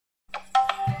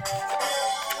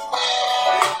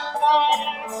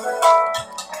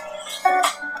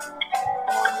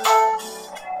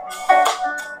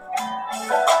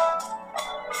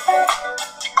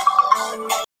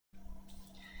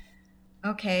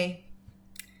okay,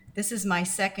 this is my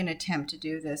second attempt to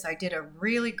do this. I did a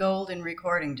really golden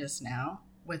recording just now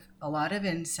with a lot of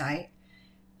insight,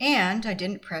 and I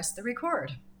didn't press the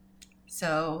record.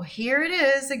 So here it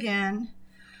is again.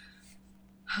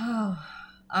 Oh,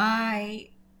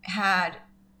 I had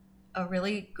a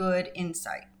really good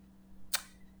insight.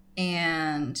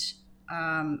 And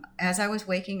as I was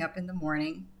waking up in the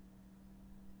morning,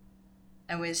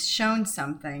 I was shown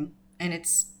something, and it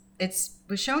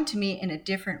was shown to me in a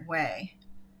different way.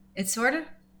 It sort of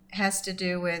has to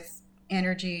do with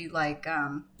energy, like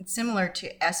it's similar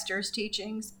to Esther's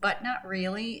teachings, but not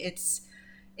really. It's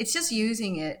just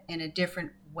using it in a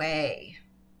different way,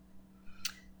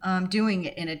 doing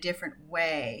it in a different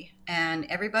way, and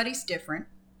everybody's different.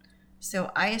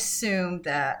 So I assume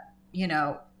that,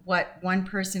 what one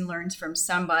person learns from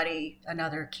somebody,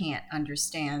 another can't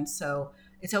understand. So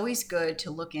it's always good to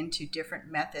look into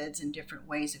different methods and different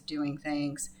ways of doing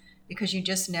things, because you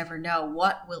just never know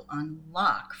what will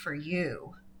unlock for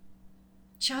you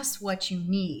just what you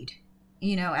need,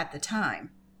 at the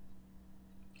time.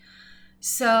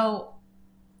 So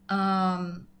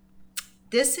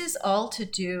this is all to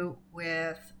do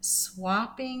with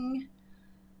swapping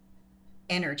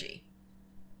energy.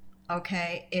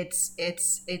 Okay, it's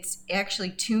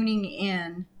actually tuning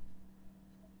in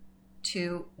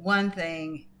to one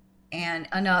thing and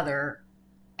another,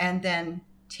 and then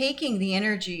taking the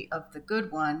energy of the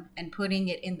good one and putting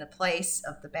it in the place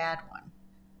of the bad one.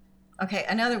 Okay,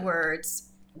 in other words,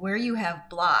 where you have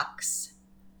blocks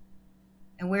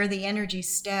and where the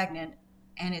energy's stagnant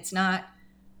and it's not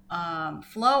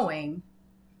flowing,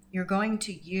 you're going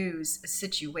to use a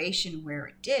situation where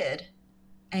it did,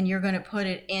 and you're going to put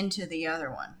it into the other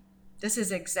one. This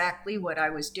is exactly what I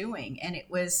was doing, and it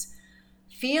was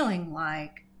feeling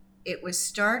like it was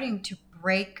starting to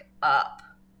break up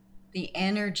the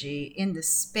energy in the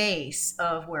space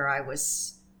of where I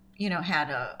was, had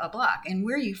a block. And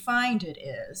where you find it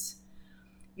is,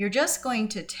 you're just going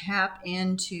to tap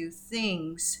into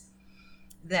things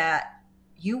that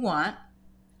you want,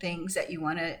 things that you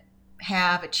want to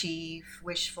have, achieve,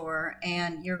 wish for,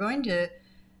 and you're going to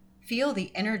feel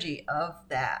the energy of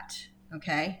that,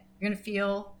 okay? You're going to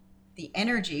feel the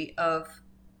energy of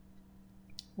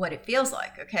what it feels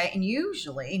like, okay? And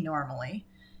usually, normally,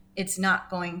 it's not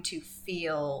going to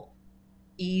feel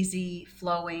easy,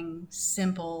 flowing,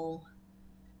 simple.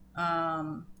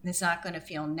 It's not going to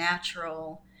feel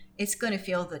natural. It's going to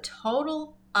feel the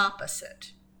total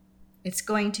opposite. It's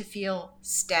going to feel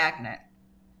stagnant.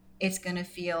 It's going to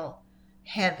feel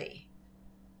heavy,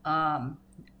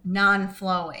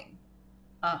 non-flowing,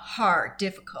 hard,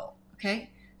 difficult, okay?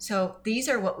 So these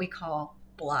are what we call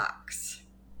blocks,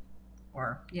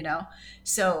 or,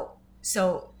 so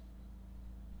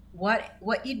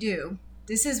what you do,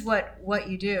 this is what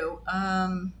you do.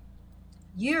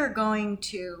 You're going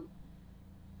to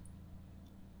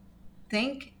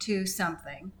think to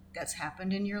something that's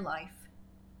happened in your life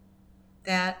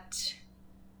that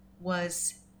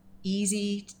was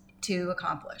easy to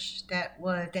accomplish,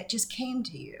 that just came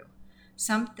to you.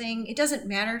 Something, it doesn't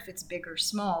matter if it's big or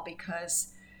small,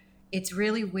 because it's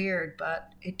really weird,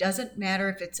 but it doesn't matter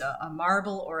if it's a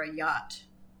marble or a yacht.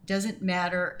 It doesn't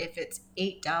matter if it's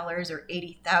 $8 or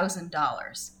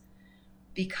 $80,000,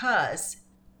 because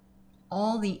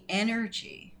all the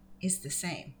energy is the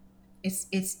same.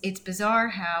 It's bizarre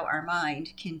how our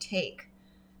mind can take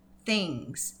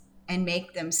things and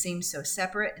make them seem so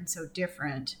separate and so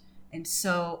different, and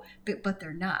so, but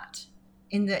they're not.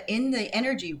 In the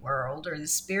energy world, or the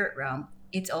spirit realm,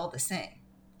 it's all the same.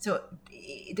 So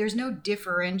there's no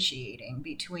differentiating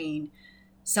between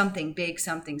something big,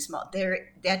 something small.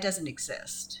 That doesn't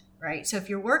exist, right? So if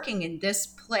you're working in this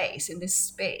place, in this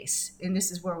space, and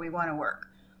this is where we want to work,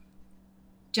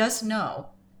 just know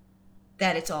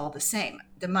that it's all the same.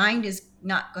 The mind is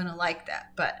not going to like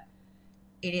that, but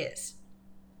it is.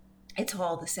 It's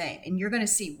all the same. And you're going to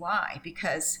see why,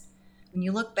 because when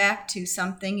you look back to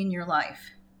something in your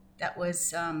life that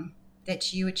was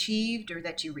that you achieved or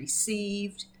that you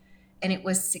received, and it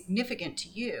was significant to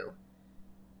you,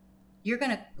 you're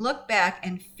going to look back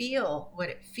and feel what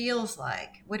it feels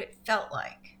like, what it felt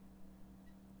like.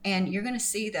 And you're going to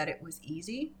see that it was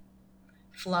easy,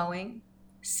 flowing,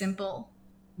 simple,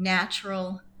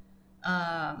 natural.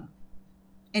 And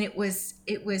it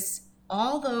was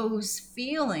all those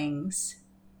feelings,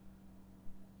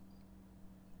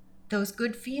 those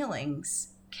good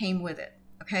feelings came with it.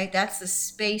 Okay, that's the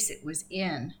space it was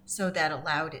in, so that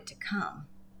allowed it to come.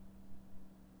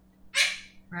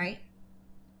 Right?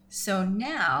 So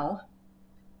now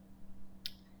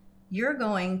you're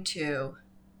going to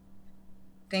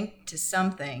think to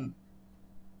something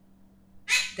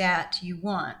that you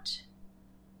want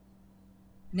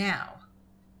now.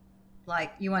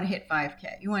 Like you want to hit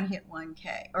 5K, you want to hit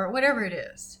 1K, or whatever it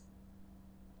is.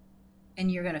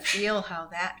 And you're going to feel how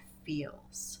that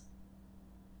feels.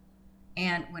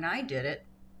 And when I did it,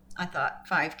 I thought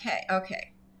 5K,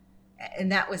 okay.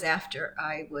 And that was after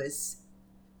I was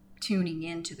tuning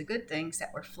into the good things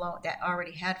that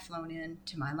already had flown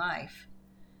into my life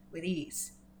with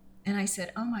ease. And I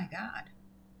said, oh my God,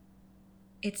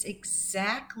 it's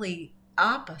exactly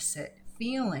opposite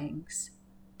feelings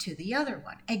to the other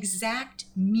one. Exact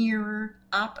mirror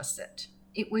opposite.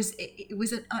 It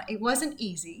wasn't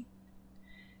easy.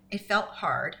 It felt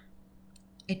hard.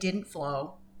 It didn't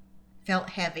flow.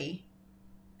 Felt heavy.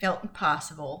 Felt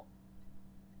impossible.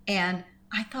 And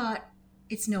I thought,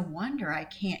 it's no wonder I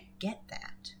can't get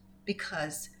that,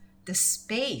 because the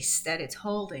space that it's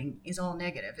holding is all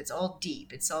negative. It's all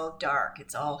deep. It's all dark.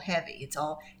 It's all heavy. It's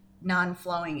all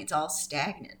non-flowing. It's all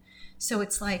stagnant. So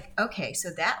it's like, okay,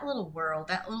 so that little world,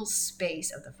 that little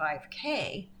space of the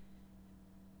 5K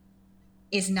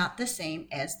is not the same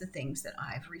as the things that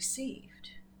I've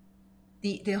received.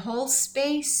 The whole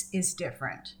space is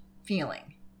different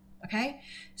feeling. Okay?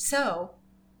 So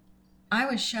I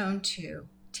was shown to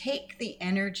take the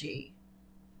energy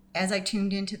as I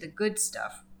tuned into the good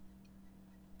stuff,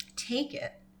 take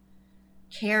it,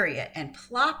 carry it, and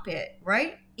plop it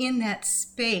right in that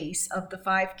space of the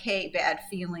 5K bad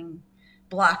feeling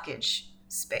blockage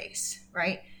space,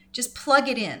 right? Just plug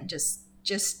it in,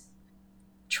 just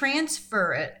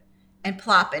transfer it and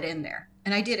plop it in there.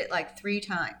 And I did it like 3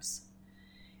 times.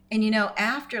 And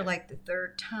after like the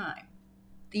 3rd time,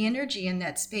 the energy in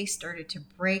that space started to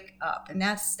break up. And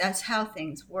that's how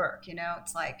things work.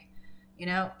 It's like,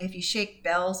 if you shake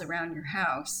bells around your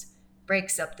house,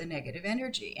 breaks up the negative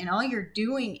energy. And all you're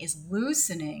doing is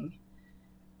loosening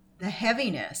the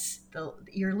heaviness.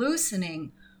 You're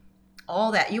loosening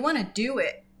all that. You want to do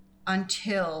it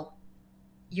until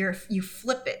you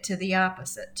flip it to the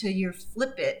opposite, till you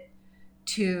flip it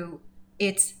to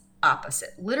its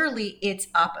opposite. Literally, its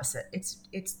opposite.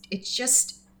 It's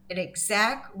just an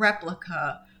exact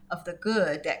replica of the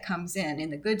good that comes in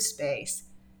the good space,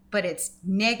 but it's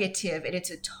negative and it's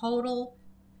a total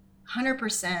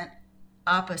 100%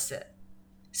 opposite.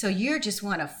 So you just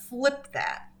want to flip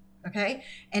that, okay?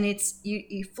 And it's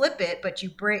you flip it, but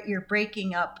you're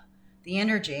breaking up the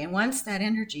energy. And once that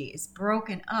energy is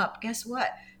broken up, guess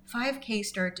what? 5K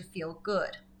started to feel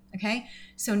good, okay?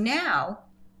 So now,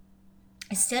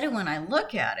 instead of when I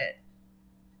look at it,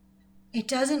 it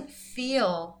doesn't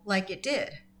feel like it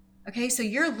did. Okay, so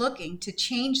you're looking to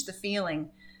change the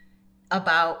feeling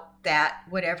about that,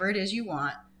 whatever it is you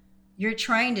want. You're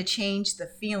trying to change the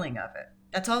feeling of it.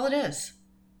 That's all it is.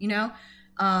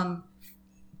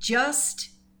 Just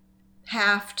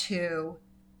have to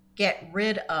get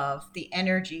rid of the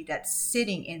energy that's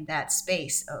sitting in that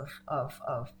space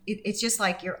of it's just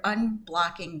like you're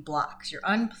unblocking blocks. You're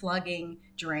unplugging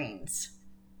drains.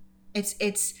 It's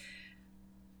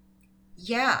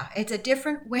a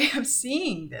different way of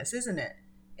seeing this, isn't it?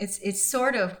 It's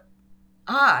sort of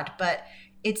odd, but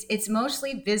it's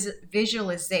mostly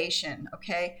visualization,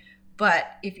 okay?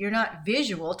 But if you're not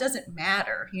visual, it doesn't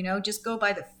matter, just go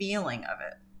by the feeling of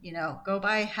it, go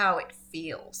by how it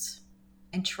feels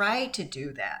and try to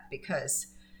do that, because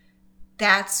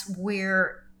that's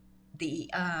where the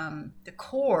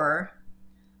core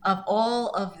of all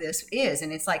of this is.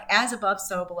 And it's like as above,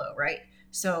 so below, right?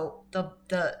 So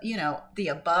the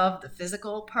above, the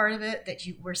physical part of it that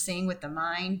we're seeing with the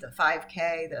mind, the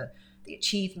 5K, the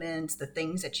achievements, the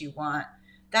things that you want,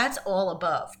 that's all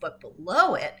above. But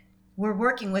below it, we're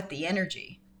working with the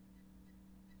energy,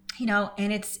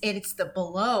 and it's the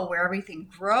below where everything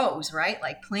grows, right?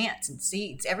 Like plants and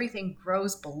seeds, everything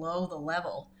grows below the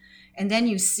level. And then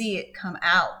you see it come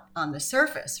out on the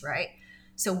surface, right?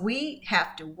 So we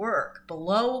have to work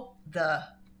below the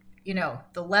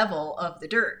level of the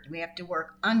dirt. We have to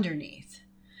work underneath.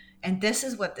 And this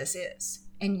is what this is.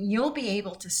 And you'll be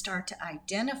able to start to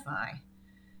identify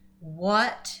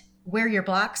where your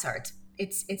blocks are.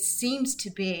 It seems to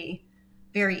be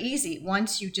very easy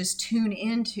once you just tune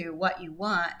into what you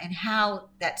want and how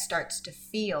that starts to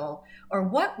feel, or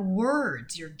what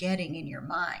words you're getting in your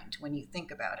mind when you think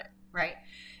about it, right?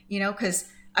 Because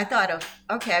I thought of,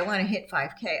 okay, I want to hit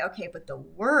 5K. Okay, but the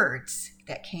words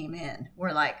that came in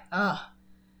were like,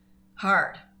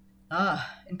 hard,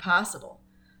 impossible,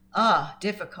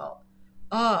 difficult,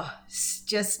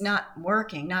 just not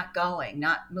working, not going,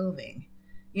 not moving.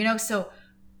 So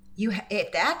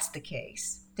if that's the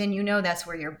case, then that's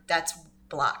where that's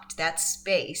blocked. That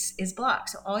space is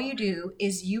blocked. So all you do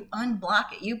is you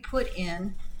unblock it. You put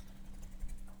in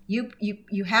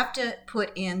You have to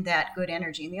put in that good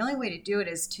energy. And the only way to do it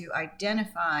is to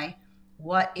identify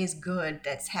what is good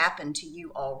that's happened to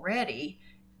you already.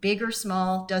 Big or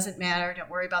small, doesn't matter. Don't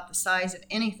worry about the size of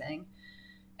anything.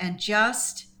 And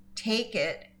just take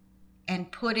it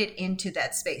and put it into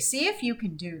that space. See if you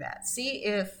can do that. See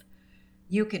if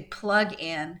you could plug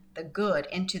in the good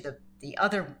into the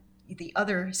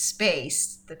other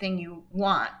space, the thing you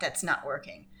want that's not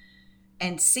working,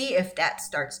 and see if that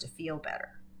starts to feel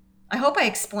better. I hope I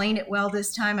explained it well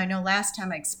this time. I know last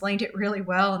time I explained it really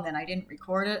well and then I didn't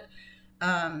record it.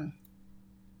 I'm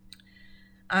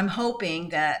hoping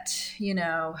that,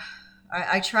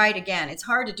 I tried again. It's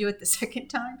hard to do it the second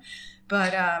time,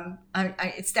 but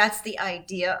that's the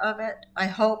idea of it. I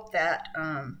hope that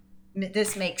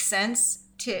this makes sense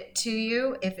to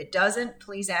you. If it doesn't,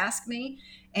 please ask me.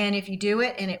 And if you do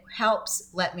it and it helps,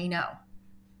 let me know.